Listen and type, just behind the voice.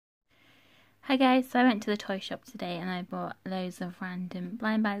Hi guys, so I went to the toy shop today and I bought loads of random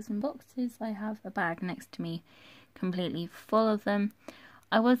blind bags and boxes. I have a bag next to me completely full of them.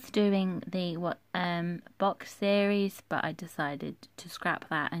 I was doing the box series, but I decided to scrap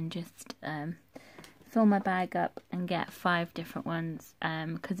that and just fill my bag up and get 5 different ones,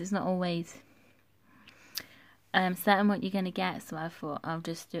 because it's not always certain what you're going to get, so I thought I'll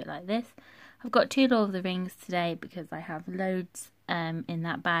just do it like this. I've got 2 Lord of the Rings today because I have loads in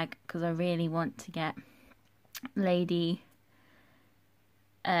that bag, because I really want to get Lady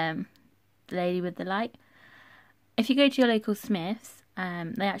with the Light. If you go to your local Smiths,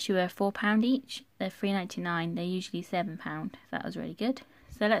 they actually were £4 each. They're £3.99. They're usually £7. That was really good.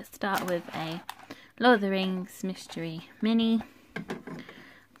 So let's start with a Lord of the Rings Mystery Mini. I'm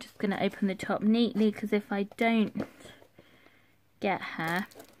just going to open the top neatly, because if I don't get her,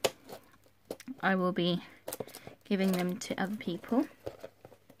 I will be giving them to other people.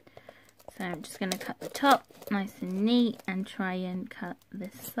 So I'm just going to cut the top nice and neat and try and cut the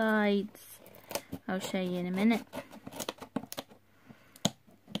sides. I'll show you in a minute.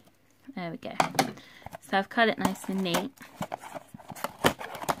 There we go. So I've cut it nice and neat.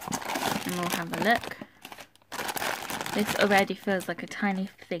 And we'll have a look. This already feels like a tiny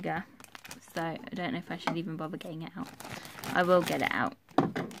figure, so I don't know if I should even bother getting it out. I will get it out.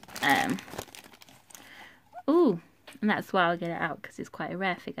 Ooh, and that's why I'll get it out, because it's quite a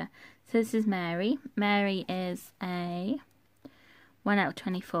rare figure. So this is Mary. Mary is a 1 out of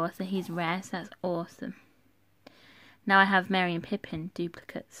 24, so he's rare, so that's awesome. Now I have Merry and Pippin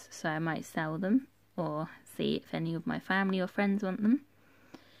duplicates, so I might sell them or see if any of my family or friends want them.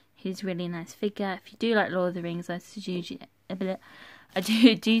 He's a really nice figure. If you do like Lord of the Rings, I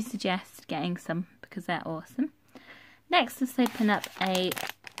do suggest getting some, because they're awesome. Next, let's open up a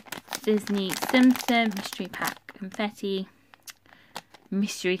Disney Simpson Mystery Pack Confetti.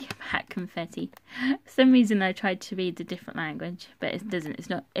 Mystery Pack Confetti. For some reason I tried to read a different language, but it doesn't.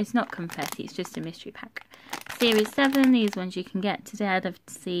 It's not confetti. It's just a mystery pack. Series 7. These ones you can get today. I'd love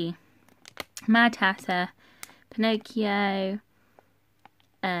to see Mad Hatter, Pinocchio,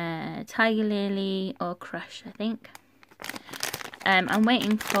 Tiger Lily, or Crush, I think. I'm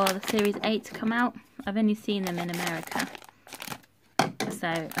waiting for the Series 8 to come out. I've only seen them in America, so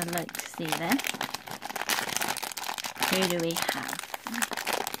I'd like to see them. Who do we have?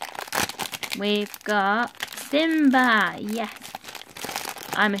 We've got Simba. Yes,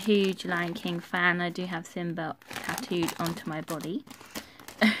 I'm a huge Lion King fan. I do have Simba tattooed onto my body.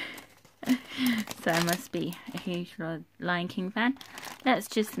 So I must be a huge Lion King fan. Let's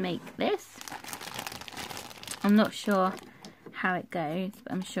just make this. I'm not sure how it goes,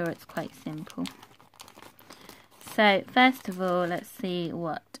 but I'm sure it's quite simple. So first of all, let's see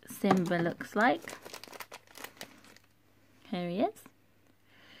what Simba looks like. Here he is.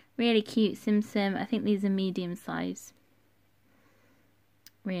 Really cute Sim Sim. I think these are medium size.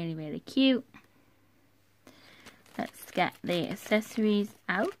 Really, really cute. Let's get the accessories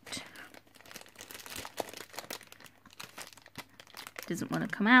out. Doesn't want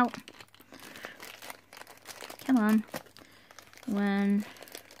to come out. Come on. One.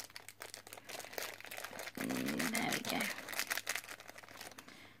 There we go.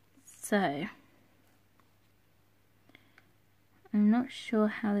 So, I'm not sure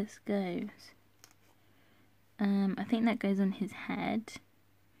how this goes. I think that goes on his head.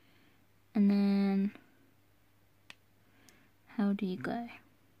 And then, how do you go?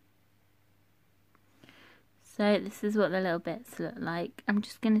 So this is what the little bits look like. I'm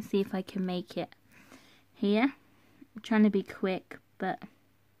just going to see if I can make it here. I'm trying to be quick, but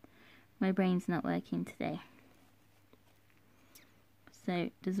my brain's not working today. So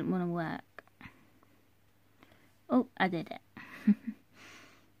it doesn't want to work. Oh, I did it.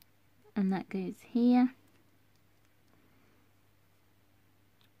 And that goes here.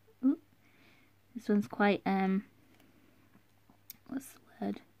 Ooh, this one's quite, what's the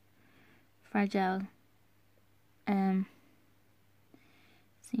word? Fragile.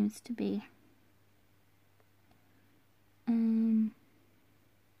 Seems to be. Don't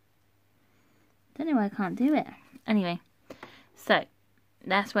know why I can't do it. Anyway, so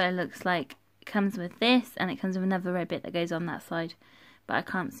that's what it looks like. It comes with this, and it comes with another red bit that goes on that side, but I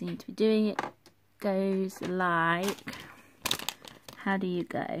can't seem to be doing it. Goes like, how do you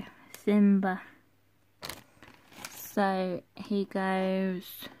go? Simba. So he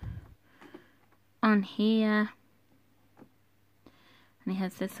goes on here, and he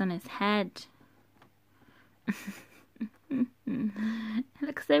has this on his head. It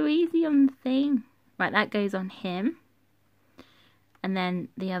looks so easy on the thing. Right, that goes on him. And then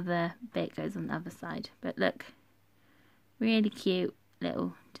the other bit goes on the other side. But look, really cute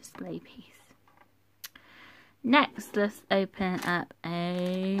little display piece. Next, let's open up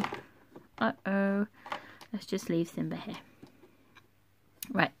a... Let's just leave Simba here.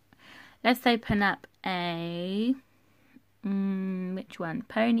 Right. Let's open up a... which one?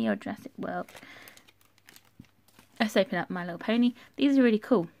 Pony or Jurassic World? Let's open up My Little Pony. These are really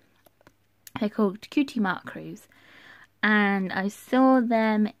cool. They're called Cutie Mark Crews. And I saw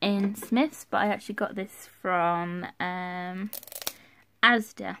them in Smith's, but I actually got this from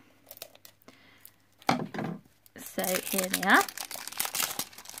Asda. So here they are.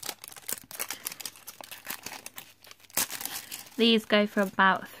 These go for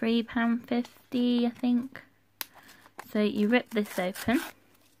about £3.50, I think. So you rip this open.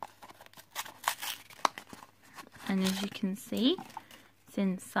 And as you can see, it's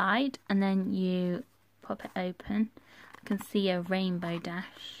inside. And then you pop it open. I can see a rainbow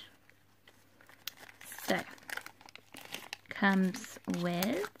dash. So, comes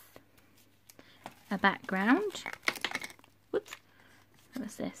with a background. Whoops.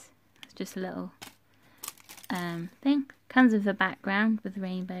 What's this? It's just a little thing. Comes with a background with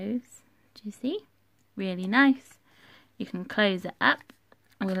rainbows. Do you see? Really nice. You can close it up.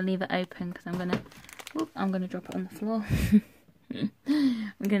 I'm going to leave it open because I'm going to drop it on the floor.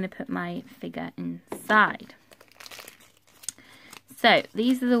 I'm going to put my figure inside. So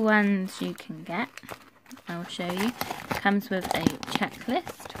these are the ones you can get. I'll show you. Comes with a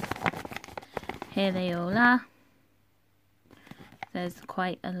checklist. Here they all are. There's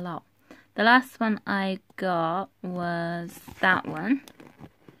quite a lot. The last one I got was that one.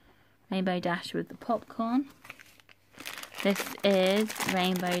 Rainbow Dash with the popcorn. This is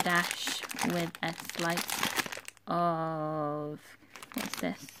Rainbow Dash with a slice of, what's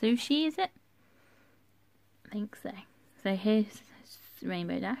this, sushi is it? I think so. So here's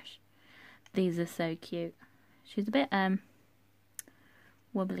Rainbow Dash. These are so cute. She's a bit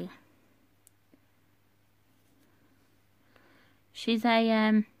wobbly. She's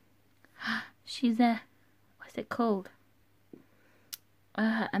a what's it called?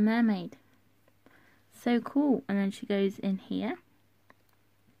 A mermaid. So cool. And then she goes in here.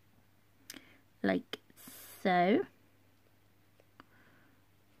 Like so.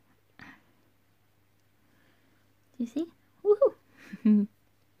 Do you see? Woohoo!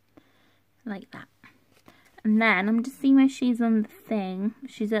 Like that. And then I'm just seeing where she's on the thing.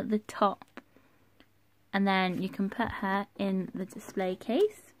 She's at the top. And then you can put her in the display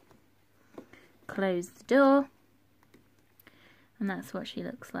case. Close the door. And that's what she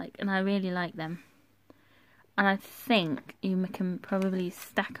looks like. And I really like them. And I think you can probably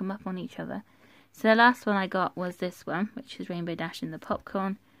stack them up on each other. So the last one I got was this one, which is Rainbow Dash in the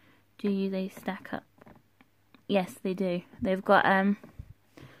popcorn. Do they stack up? Yes, they do. They've got,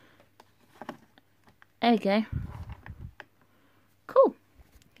 there you go. Cool.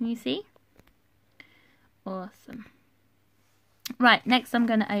 Can you see? Awesome. Right, next I'm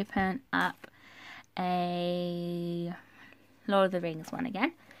going to open up a Lord of the Rings one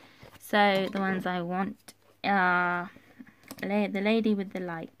again. So the ones I want are the Lady with the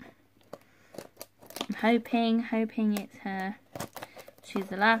Light. I'm hoping it's her. She's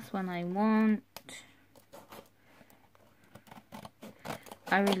the last one I want.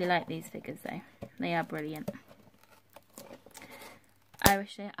 I really like these figures though. They are brilliant. I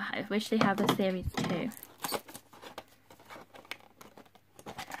wish they have a series 2.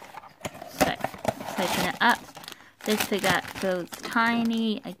 So let's open it up. This figure feels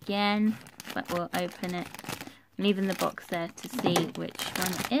tiny again, but we'll open it. I'm leaving the box there to see which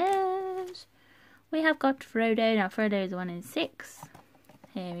one it is. We have got Frodo. Now Frodo is 1 in 6.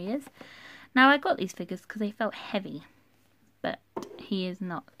 Here he is. Now I got these figures because they felt heavy, but he is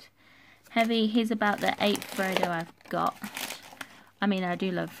not heavy. He's about the 8th Frodo I've got. I mean, I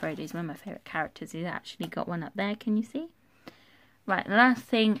do love Frodo. He's one of my favourite characters. He's actually got one up there. Can you see? Right, the last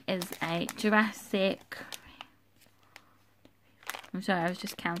thing is a Jurassic... I'm sorry, I was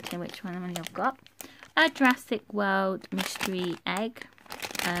just counting which one I've got. A Jurassic World Mystery Egg.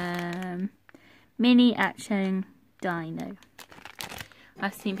 Mini Action Dino.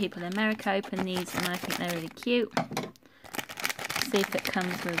 I've seen people in America open these and I think they're really cute. See if it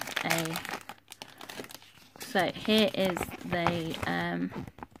comes with a... So here is the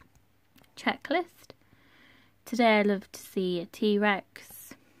checklist. Today I love to see a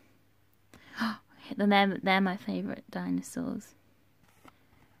T-Rex. They're my favourite dinosaurs.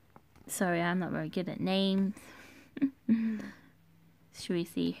 Sorry, I'm not very good at names. Should we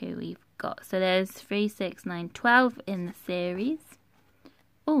see who we've got? So there's 3, 6, 9, 12 in the series.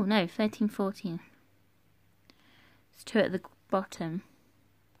 Oh no, 13, 14. There's 2 at the bottom.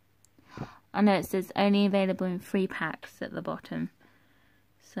 I know it says only available in 3 packs at the bottom.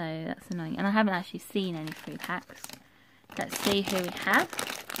 so that's annoying. And I haven't actually seen any free packs. Let's see who we have.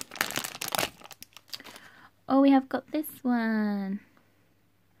 Oh, we have got this one.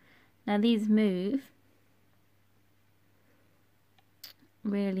 Now these move.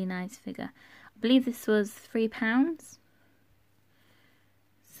 Really nice figure. I believe this was £3.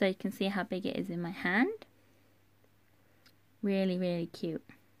 So you can see how big it is in my hand. Really, really cute.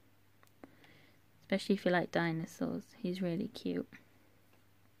 Especially if you like dinosaurs. He's really cute.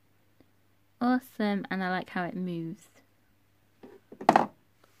 Awesome. And I like how it moves.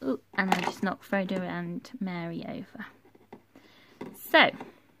 Ooh, and I just knocked Frodo and Mary over. So,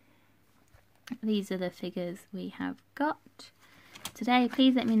 these are the figures we have got today.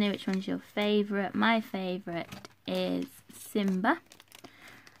 Please let me know which one's your favourite. My favourite is Simba.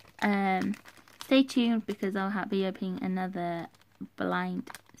 Stay tuned because I'll be opening another blind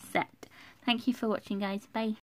set. Thank you for watching, guys. Bye.